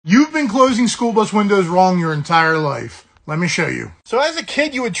You've been closing school bus windows wrong your entire life. Let me show you. So as a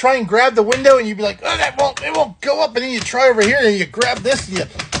kid, you would try and grab the window and you'd be like, oh, it won't go up. And then you try over here and you grab this and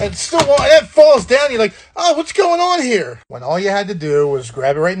it still won't, and it falls down. You're like, oh, what's going on here? When all you had to do was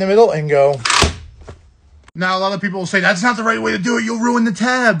grab it right in the middle and go. Now, a lot of people will say, that's not the right way to do it. You'll ruin the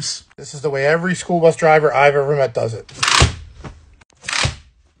tabs. This is the way every school bus driver I've ever met does it.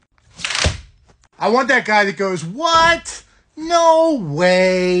 I want that guy that goes, what? No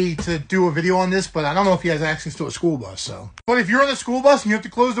way to do a video on this, but I don't know if he has access to a school bus, so. But if you're on a school bus and you have to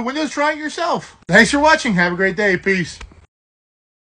close the windows, try it yourself. Thanks for watching. Have a great day. Peace.